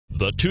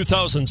The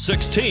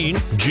 2016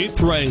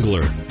 Jeep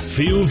Wrangler.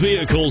 Few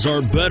vehicles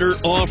are better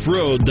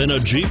off-road than a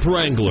Jeep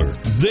Wrangler.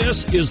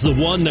 This is the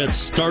one that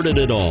started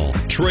it all.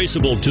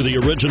 Traceable to the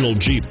original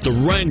Jeep, the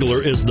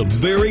Wrangler is the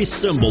very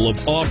symbol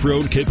of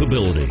off-road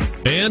capability.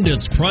 And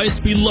it's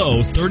priced below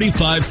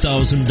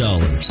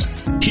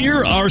 $35,000.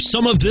 Here are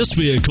some of this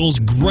vehicle's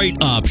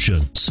great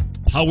options: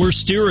 power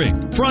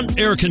steering, front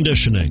air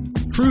conditioning,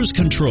 cruise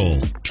control,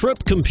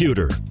 trip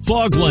computer,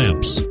 fog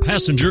lamps,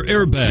 passenger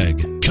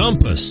airbag,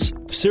 compass,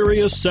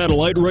 Sirius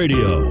satellite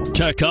radio,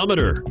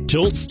 tachometer,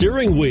 tilt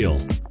steering wheel.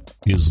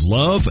 Is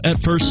love at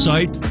first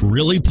sight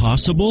really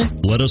possible?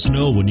 Let us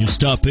know when you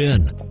stop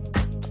in.